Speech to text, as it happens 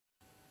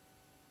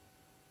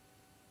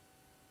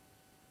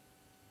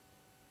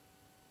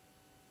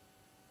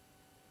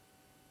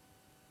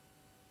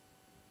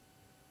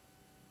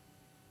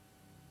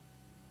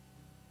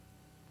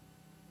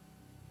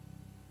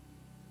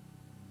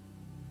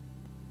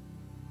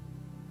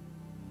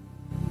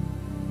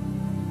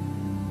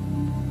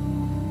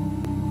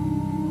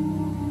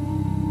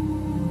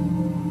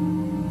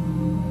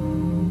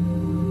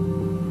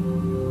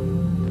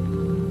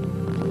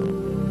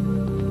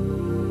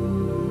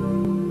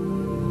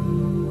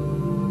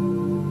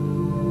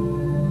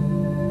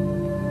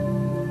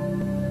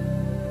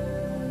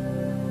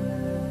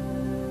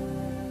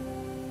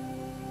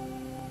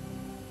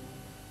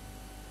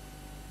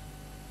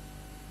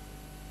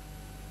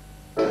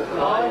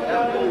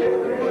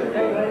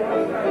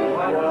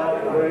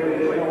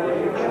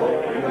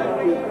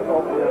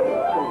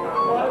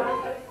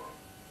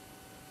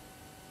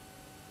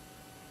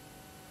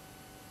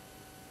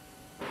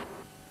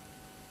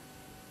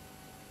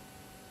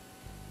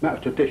matter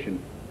of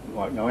tradition,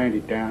 like,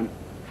 handed down,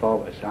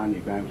 father to son,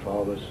 your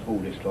grandfathers, all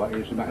this, like, it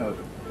was a matter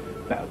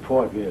of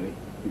pride, really,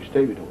 with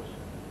stevedores.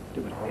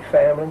 My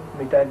family,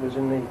 my dad was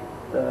in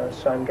the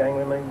same gang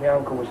with me, my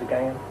uncle was a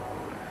ganger.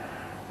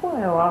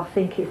 Well, I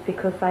think it's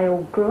because they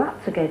all grew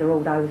up together,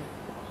 all those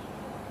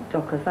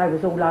dockers. They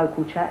was all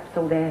local chaps,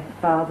 all their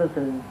fathers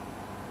and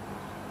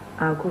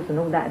uncles and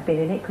all that had been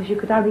in it, because you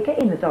could only get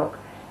in the dock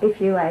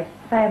if you had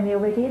family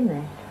already in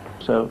there.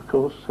 So, of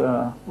course,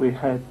 we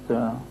had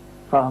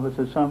father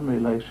to son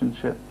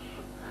relationships.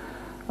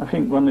 I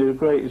think one of the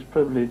greatest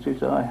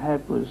privileges I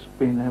had was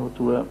being able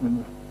to work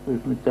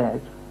with my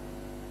dad.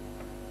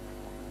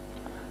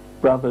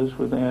 Brothers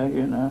were there,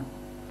 you know.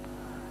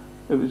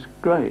 It was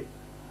great.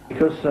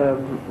 Because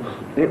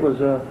it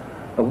was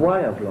a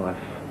way of life.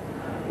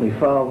 My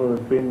father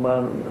had been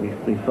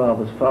one, my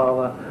father's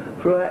father,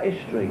 throughout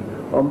history,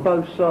 on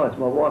both sides.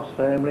 My wife's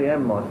family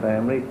and my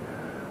family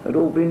had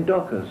all been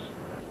dockers.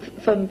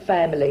 From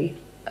family,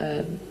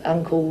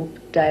 uncle,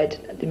 dad,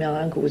 my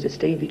uncle was a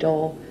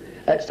stevedore.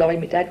 Sorry,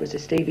 my dad was a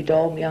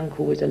stevedore, my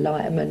uncle was a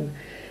lighterman,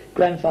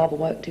 grandfather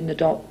worked in the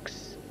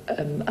docks,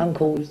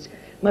 uncles,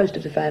 most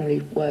of the family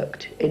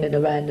worked in and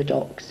around the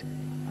docks.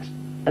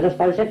 And I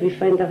suppose every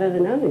friend I've ever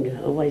known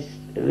always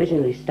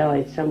originally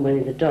started somewhere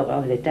in the dock.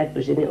 Either their dad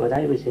was in it or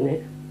they was in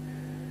it.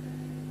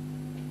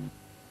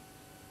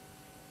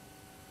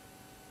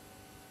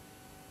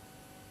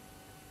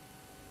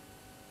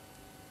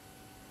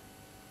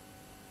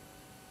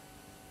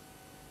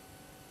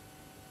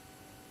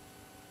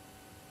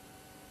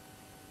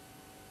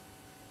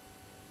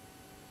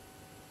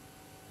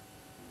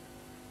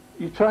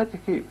 You tried to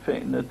keep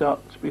fit in the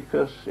docks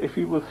because if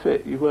you were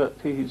fit, you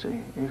worked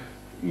easy. If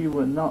you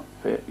were not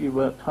fit, you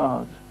worked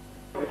hard.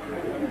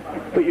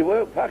 But you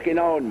work fucking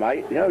hard,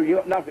 mate. You know, you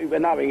got nothing for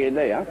nothing in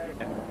there.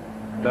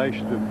 They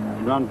used to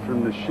run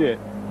from the ship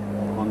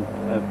on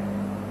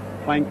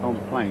plank on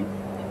plank,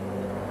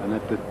 and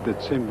had the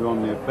timber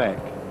on their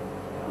back,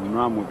 and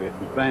run with it,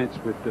 and bounce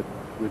with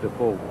the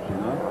balls, you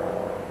know.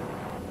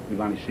 We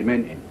run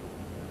cementing.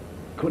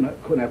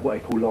 Couldn't have what they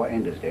call light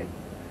enders then.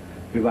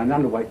 We run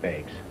underweight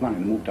bags,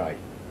 running them all day.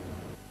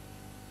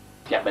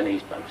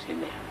 Japanese blokes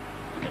in there.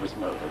 There was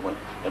no,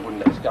 they wouldn't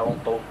let us go on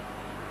board.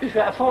 We was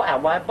about a 4 hour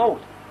way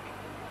aboard.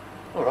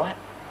 All right.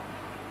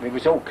 We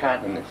was all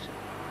countenance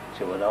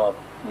to an odd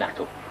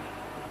knuckle.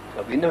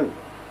 So we knew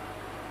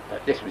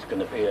that this was going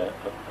to be a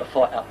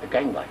fight up the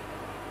gangway.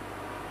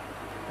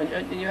 And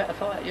you had to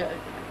fight, you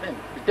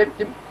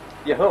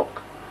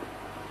hook.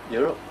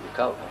 Your hook, your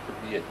coat,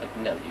 you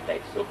know, your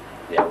legs hook,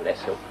 the old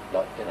S hook,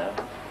 like, you know.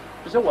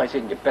 It was always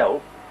in your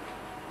belt,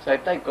 so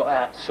if they got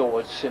out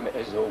swords,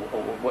 scimitars or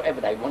whatever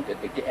they wanted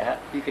to get out,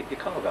 you get your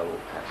cargo all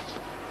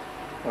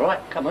out.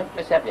 Alright, come on,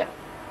 let's have ya.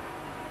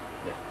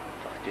 The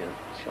fucking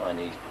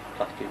Chinese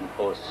fucking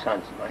poor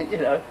sons, mate, you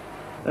know.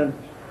 And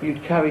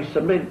you'd carry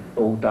cement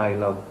all day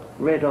long,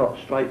 red hot,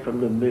 straight from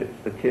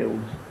the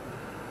kilns.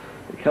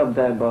 You'd come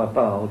down by a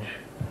barge,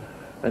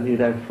 and you'd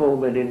have 4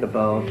 men in the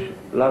barge,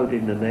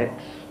 loading the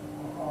nets,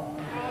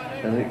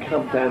 and it'd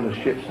come down the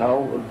ship's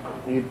hull,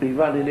 and you'd be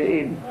running it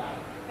in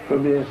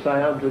from here, say,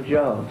 100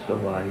 yards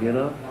away, you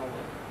know.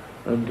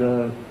 And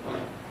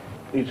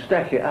you'd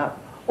stack it up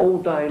all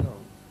day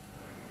long,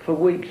 for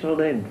weeks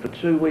on end, for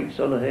 2 weeks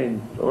on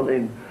end,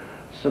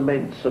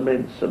 cement.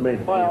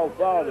 My old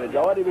father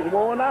died, he was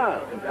worn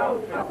out.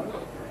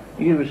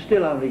 You were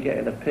still only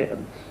getting a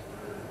pittance,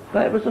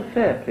 but it was a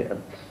fair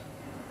pittance.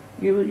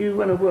 You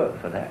went to work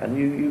for that, and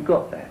you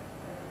got that.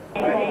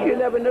 You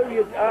never knew,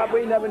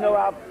 we never knew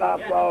our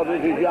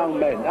fathers as young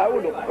men. They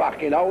would have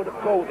fucking, I would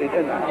have caught it,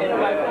 didn't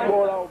they?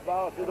 Poor old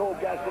bastards, all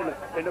gassed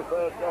in the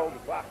first old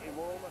fucking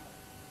woman.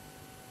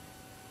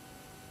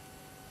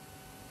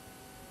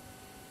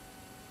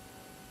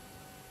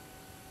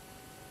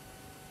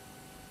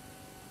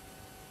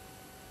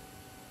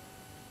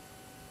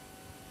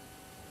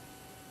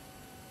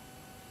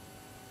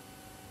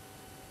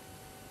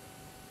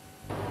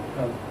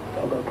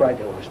 I've got a great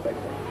deal of respect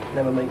for them.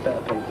 Never meet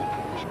better people.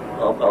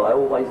 I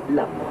always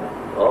loved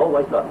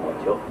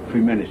my job.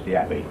 Tremendously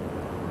happy.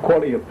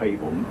 Quality of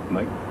people,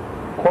 mate.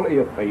 Quality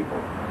of people.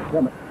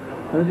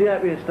 It was the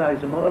happiest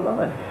days of my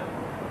life.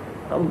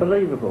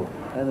 Unbelievable.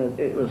 And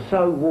it was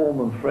so warm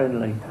and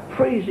friendly.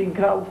 Freezing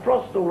cold,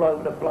 frost all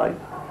over the place.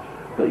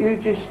 But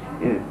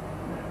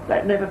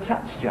that never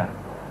touched you.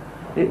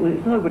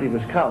 Nobody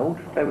was cold.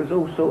 They was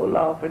all sort of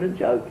laughing and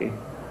joking.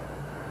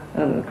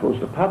 And of course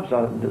the pubs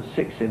opened at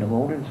 6 in the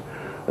mornings,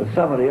 and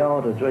some of the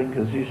harder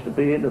drinkers used to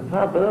be in the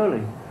pub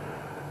early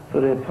for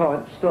their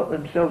pints, stop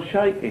themselves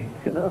shaking,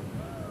 you know.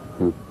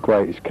 The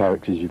greatest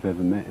characters you've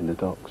ever met in the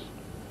docks?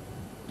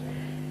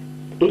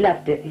 He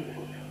loved it.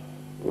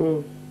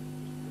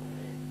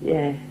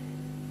 Yeah.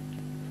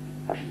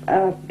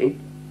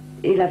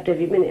 He loved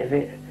every minute of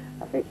it.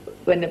 I think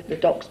when the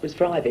docks was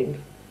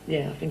thriving,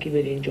 yeah, I think he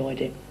really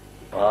enjoyed it.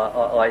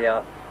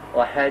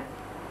 I had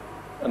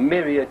a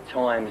myriad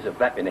times of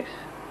happiness,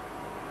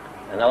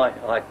 and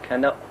I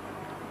cannot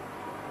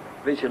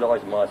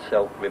visualise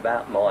myself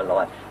without my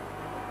life,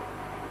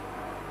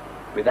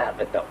 without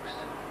the docks.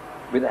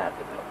 without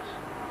the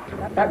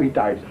docks. Happy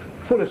days,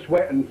 full of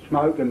sweat and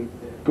smoke and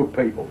good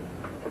people.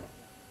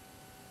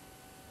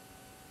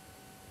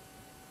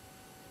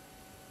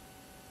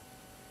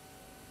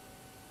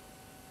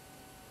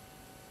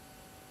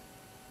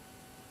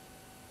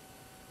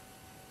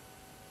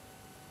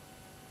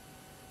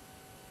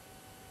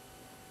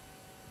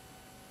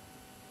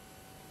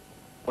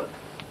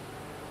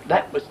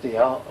 That was the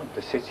art of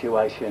the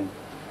situation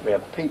where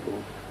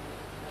people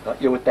like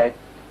your dad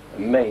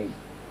and me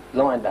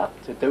lined up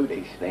to do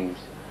these things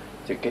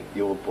to get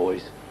your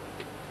boys,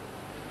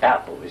 our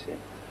boys,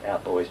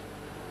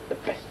 the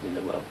best in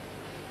the world.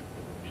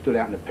 Stood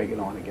out in the picket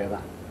line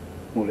together,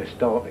 more or less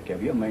start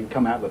together, you know what I mean?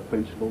 Come out with a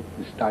principle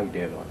and stay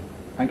there, like.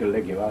 Ain't gonna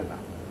leg you over,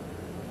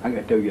 ain't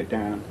gonna do you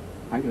down,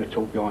 ain't gonna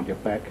talk behind your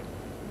back.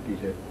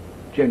 These are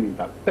genuine,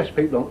 but best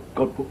people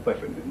God put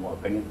effort in my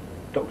opinion,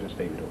 Doctors and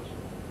stevedores.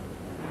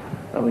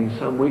 I mean,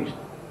 some weeks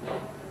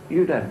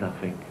you'd have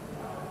nothing,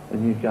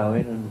 and you'd go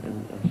in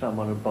and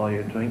someone would buy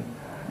you a drink,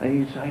 and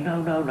you'd say,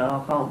 no,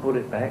 I can't put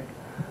it back,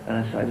 and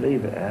I'd say,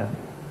 leave it out.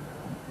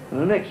 And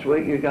the next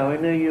week you go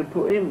in there, you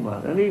put in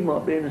one, and he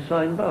might be in the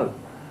same boat.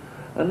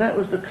 And that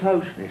was the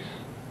closeness.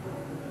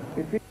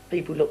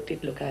 People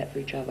did look out for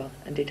each other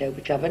and did help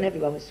each other, and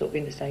everyone was sort of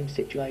in the same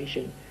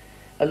situation.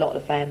 A lot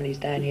of the families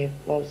down here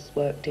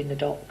worked in the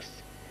docks.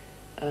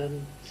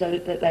 So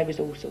that they was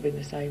all sort of in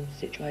the same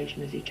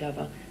situation as each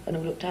other and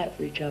all looked out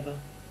for each other.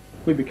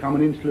 We become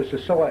an insular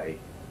society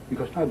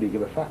because nobody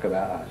give a fuck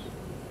about us.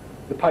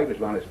 The papers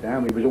run us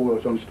down, we was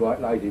always on strike,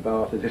 lazy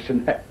bastards, this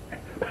and that.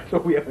 That's all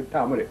we ever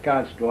done with it,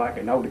 can't strike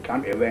and hold the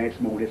country around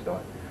small this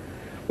time.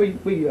 We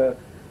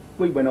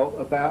went out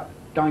about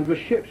dangerous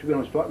ships, we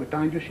went on strike with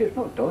dangerous ships,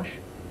 not dosh.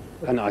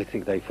 And I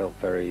think they felt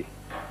they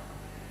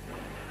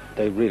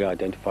really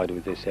identified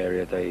with this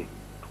area.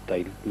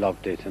 They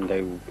loved it, and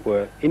they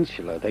were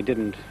insular. They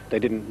didn't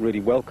really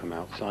welcome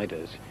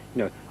outsiders.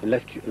 You know,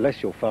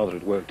 unless your father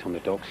had worked on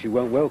the docks, you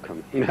weren't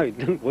welcome. You know,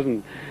 it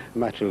wasn't a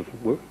matter of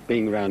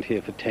being around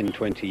here for 10,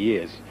 20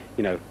 years.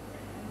 You know,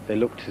 they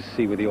looked to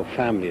see whether your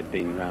family had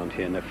been around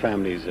here and their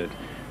families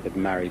had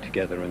married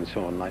together and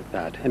so on like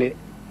that. And it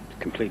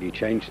completely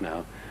changed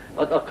now.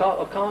 I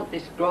can't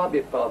describe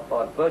it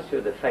by virtue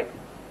of the fact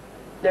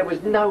there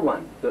was no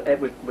one that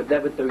would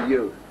ever do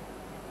you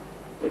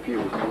if you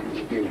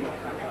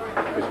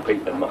was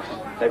Peter Moss.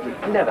 They would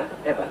never,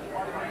 ever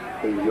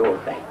do your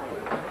dad.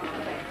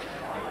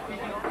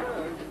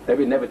 They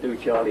would never do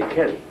Charlie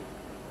Kelly.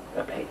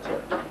 I bet you.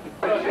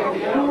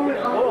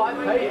 Oh, I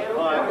pay it.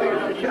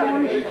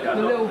 The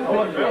little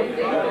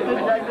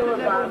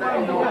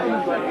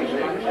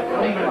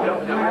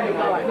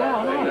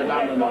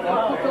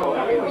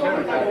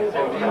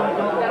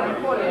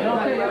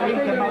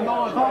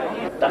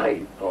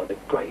They are the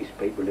greatest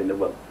people in the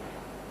world.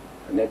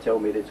 And they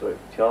told me the truth.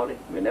 Charlie,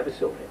 we never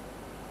saw it.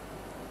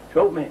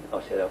 12 men,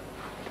 I said,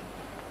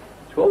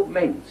 12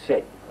 men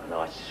said, and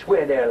I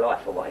swear their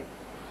life away,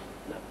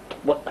 no,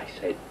 what they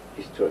said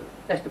is true.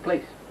 That's the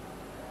police.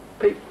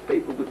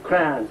 People with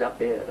crowns up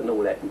there and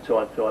all that and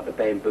try to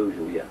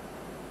bamboozle you.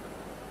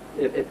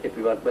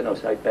 When I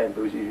say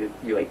bamboozle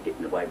you ain't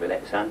getting away with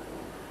that, son.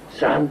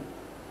 Son,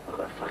 I've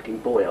got a fucking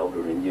boy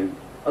older than you.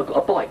 I've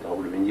got a bike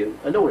older than you,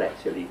 and all that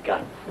silly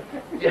gun.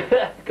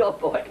 Yeah, I've got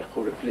a bike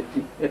older than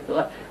you.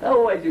 I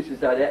always used to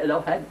say that, and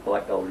I've had a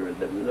bike older than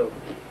them. You know.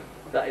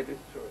 That is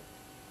true.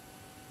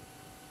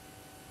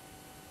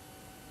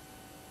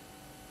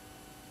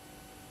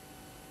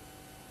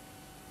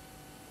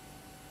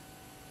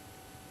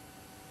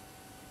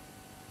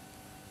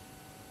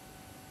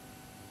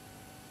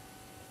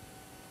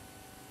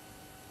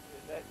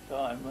 At that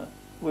time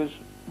was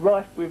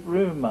rife with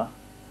rumour,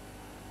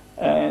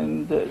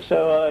 and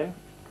so I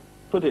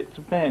put it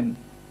to pen.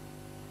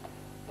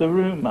 The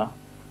rumour.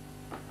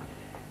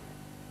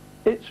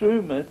 It's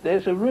rumoured,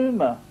 there's a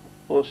rumour,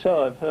 or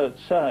so I've heard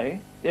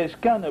say, there's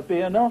gonna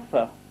be an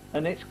offer,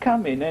 and it's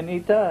coming any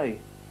day.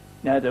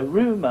 Now the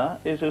rumour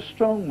is a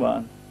strong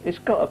one. It's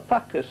got a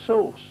pack of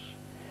sauce.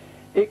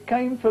 It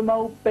came from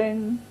old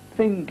Ben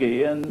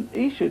Thingy, and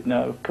he should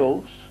know, of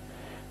course,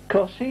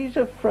 'cause he's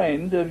a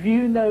friend of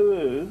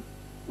you-know-who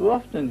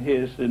often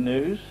hears the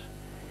news.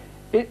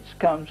 It's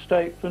come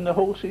straight from the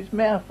horse's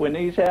mouth when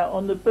he's out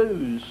on the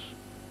booze.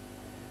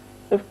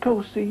 Of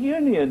course the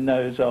union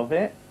knows of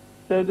it,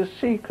 though the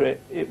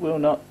secret it will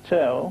not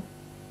tell.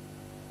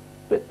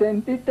 But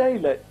then did they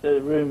let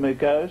the rumour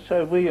go,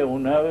 so we all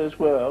know as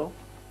well?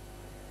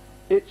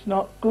 It's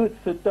not good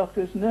for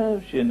Docker's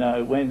nerves, you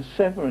know, when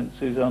severance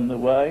is on the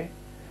way.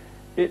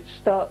 It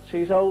starts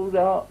his old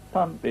heart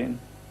pumping.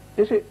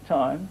 Is it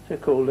time to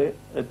call it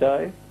a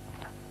day?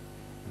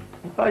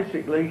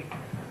 Basically,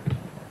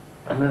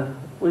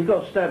 we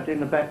got stabbed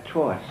in the back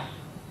twice.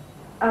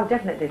 Oh,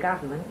 definitely the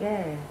government,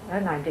 yeah. Her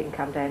name didn't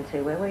come down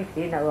too well, if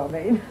you know what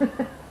I mean.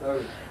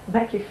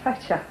 Maggie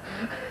Thatcher.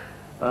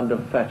 Under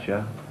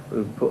Thatcher,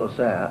 who put us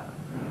out,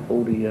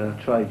 all the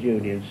trade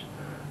unions,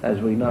 as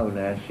we know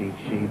now, she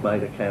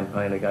made a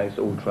campaign against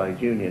all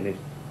trade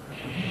unionists.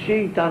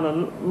 She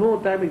done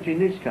more damage in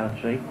this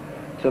country,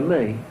 to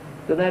me,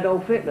 than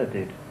Adolf Hitler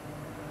did.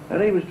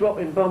 And he was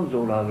dropping bombs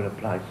all over the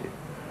place.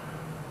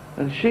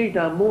 And she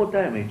done more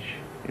damage,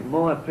 in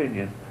my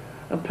opinion,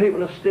 and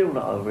people are still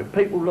not over it.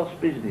 People lost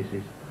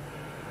businesses.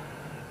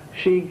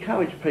 She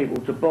encouraged people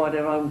to buy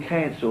their own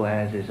council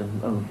houses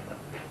and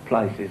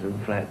places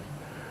and flats.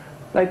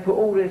 They put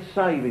all their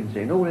savings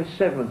in, all their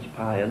severance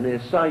pay and their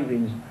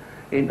savings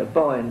into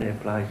buying their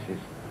places.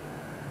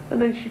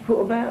 And then she put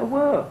them out of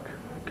work.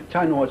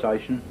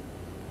 Containerisation,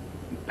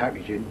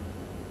 packaging,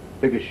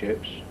 bigger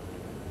ships,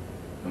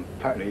 and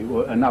practically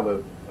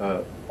another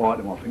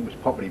item I think was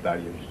property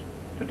values.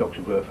 The docks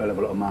were worth a hell of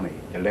a lot of money,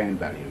 the land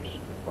values,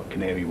 like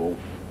Canary Wharf,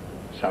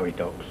 Surrey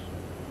Docks,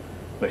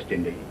 West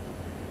Indies,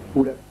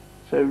 all that.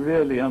 So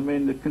really, I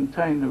mean, the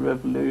container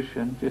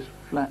revolution just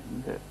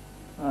flattened it.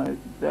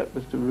 That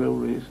was the real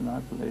reason, I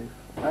believe.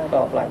 I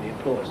blame the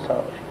employers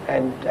totally,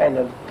 and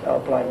I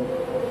blame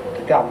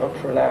the government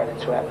for allowing it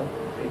to happen,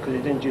 because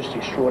it didn't just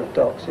destroy the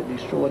docks, it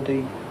destroyed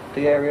the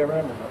area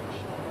around the docks.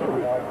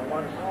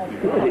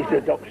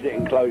 The docks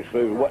didn't close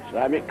through what's the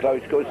name, it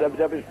closed because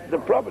the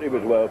property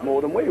was worth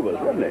more than we was,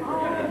 wasn't it?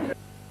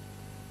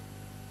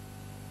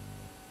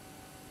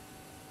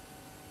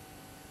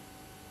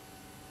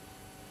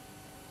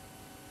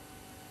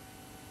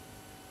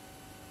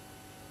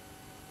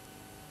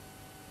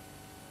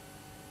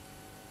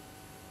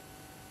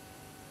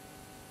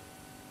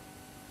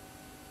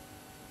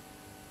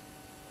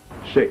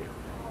 Sick.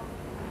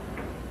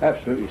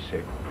 Absolutely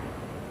sick.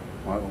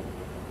 My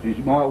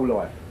whole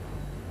life.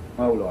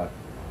 My whole life.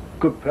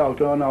 Good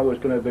people, I know I was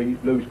going to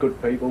lose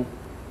good people,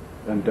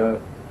 and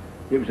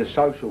it was a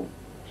social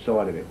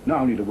side of it. Not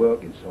only the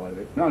working side of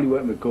it. Not only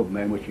working with good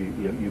men, which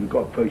you've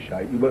got to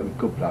appreciate. You work with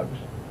good blokes,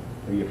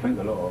 who you think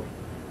a lot of,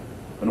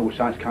 and all of a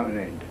sudden it's coming to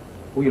an end.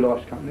 All your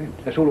life's coming to an end.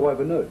 That's all I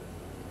ever knew.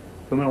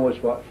 From when I was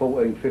like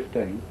 14,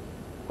 15,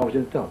 I was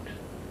in the docks.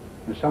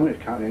 And something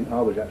was coming in,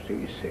 I was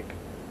absolutely sick.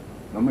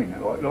 I mean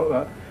that,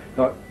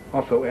 like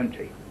I felt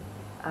empty.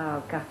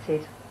 Oh,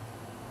 gutted.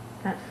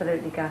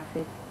 Absolutely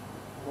gutted.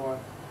 Why?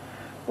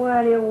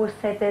 Well, he always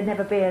said there'd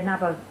never be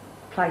another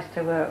place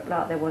to work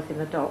like there was in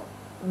the dock.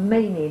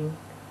 Meaning,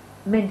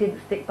 men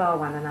didn't stick by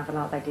one another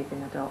like they did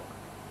in the dock.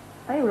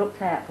 They all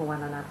looked out for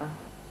one another.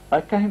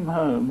 I came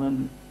home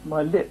and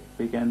my lip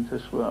began to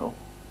swell.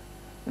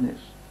 And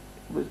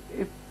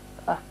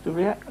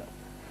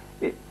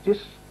it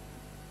just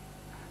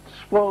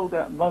swelled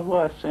out. My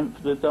wife sent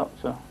for the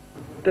doctor.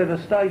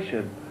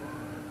 Devastation,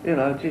 you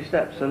know, just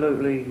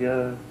absolutely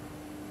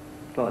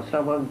like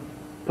someone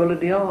pulling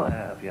the heart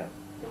out of you.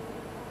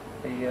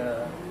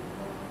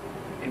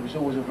 He was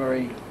always a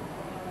very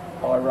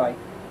irate,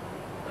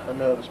 a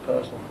nervous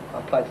person.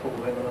 I played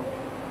football with him,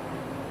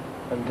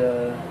 and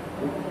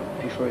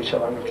he threw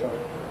himself under the train.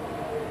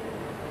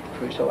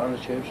 Threw himself under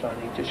the tube train.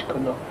 He just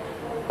could not.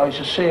 I used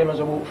to see him as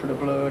I walked through the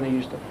blue, and he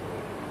used to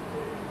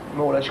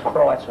more or less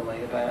cry to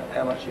me about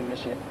how much he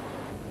missed it.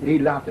 He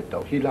loved the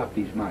dogs, he loved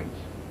his mates,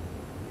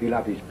 he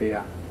loved his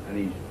beer, and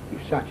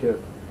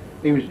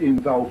he was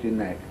involved in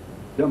that.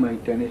 You know what I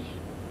mean, Dennis?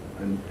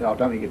 And I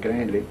don't think he could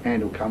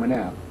handle coming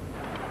out.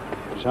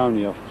 It was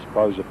only, I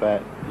suppose,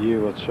 about a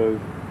year or two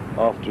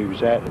after he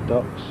was out the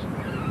docks.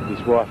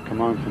 His wife came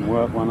home from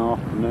work one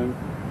afternoon,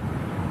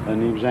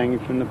 and he was hanging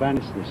from the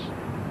banisters.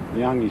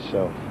 He hung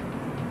himself.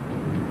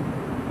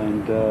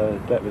 And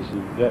that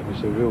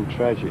was a real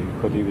tragedy,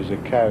 because he was a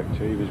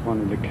character. He was one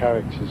of the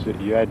characters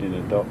that you had in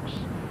the docks,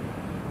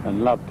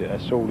 and loved it.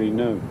 That's all he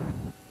knew.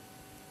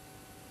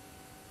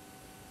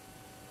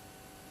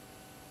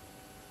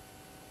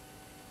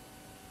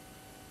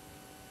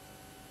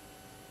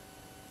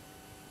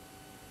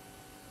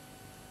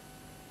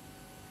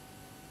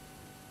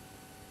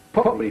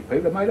 Property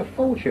people have made a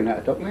fortune out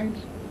of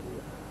Docklands.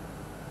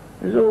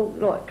 It's all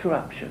like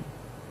corruption.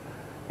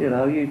 You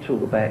know, you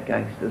talk about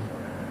gangsters.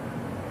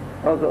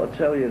 I've got to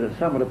tell you that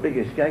some of the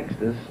biggest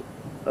gangsters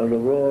are the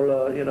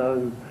royal, you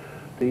know,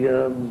 the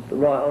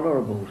right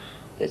honourables.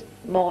 There's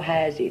more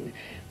housing,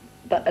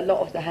 but a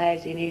lot of the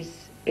housing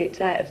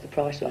it's out of the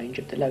price range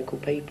of the local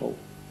people.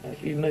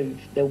 If you move,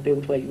 they'll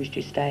build where you was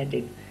just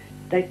standing.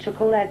 They took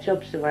all our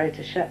jobs away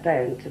to shut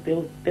down to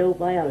build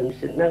my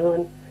homes that no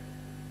one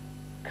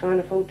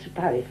can't afford to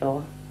pay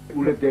for.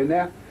 People live there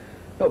now.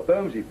 Not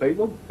Bermondsey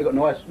people. They've got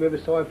nice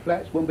riverside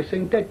flats. Wouldn't be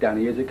seen dead down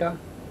here years ago.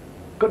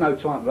 Got no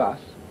time for us.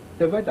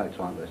 Never had no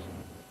time for us.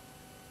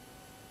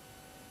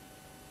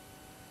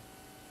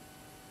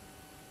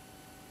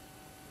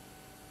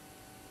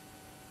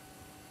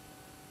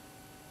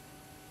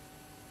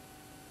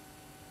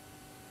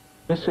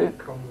 That's it.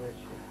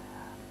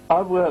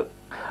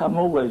 I'm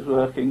always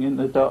working in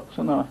the docks,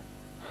 and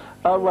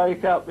I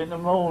wake up in the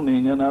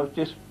morning and I've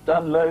just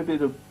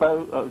unloaded a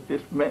boat. I've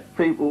just met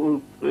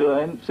people who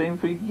I hadn't seen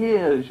for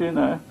years, you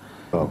know.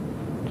 Well,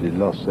 you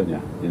lost, didn't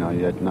you? You know,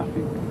 you had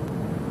nothing.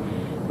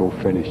 All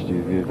finished,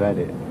 you've had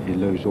it. You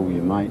lose all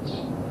your mates.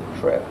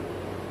 Forever.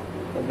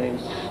 I mean,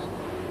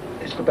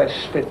 it's the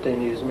best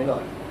 15 years of my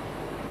life.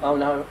 Oh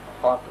no,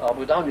 I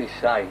would only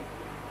say,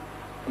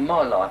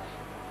 my life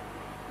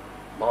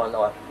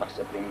must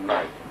have been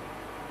made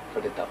for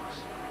the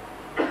docks,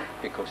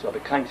 because I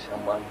became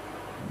someone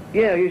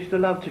Yeah, I used to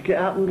love to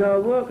get up and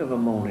go to work of a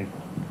morning.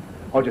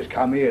 I just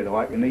come here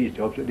like in these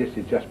jobs, but this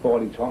is just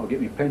biding time to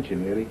get my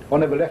pension really. I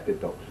never left the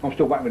docks. I'm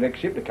still waiting for the next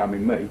ship to come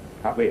in me,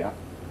 up here.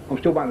 I'm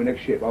still waiting for the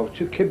next ship. I was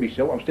too kid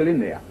myself, I'm still in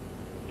there.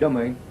 Do you know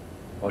what I mean?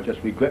 I just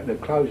regret the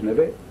closing of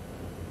it.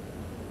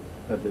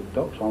 Of the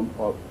docks.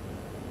 The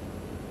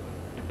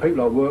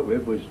people I worked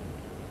with was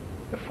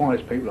the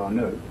finest people I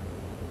knew.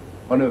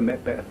 I never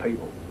met better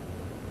people.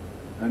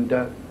 And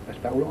that's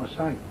about all I can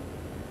say.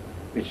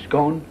 It's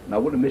gone, and I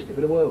wouldn't have missed it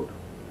for the world.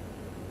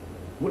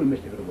 Wouldn't have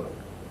missed it for the world.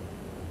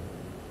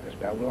 That's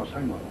about all I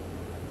say, my lord.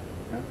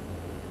 Yeah?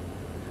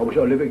 I wish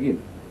I'd live it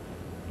again.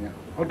 Yeah.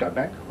 I'd go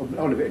back.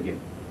 I'll live it again.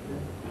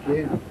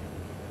 Yeah.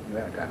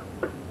 Without a doubt.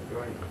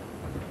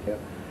 Yeah.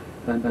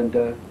 And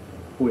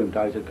all them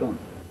days are gone.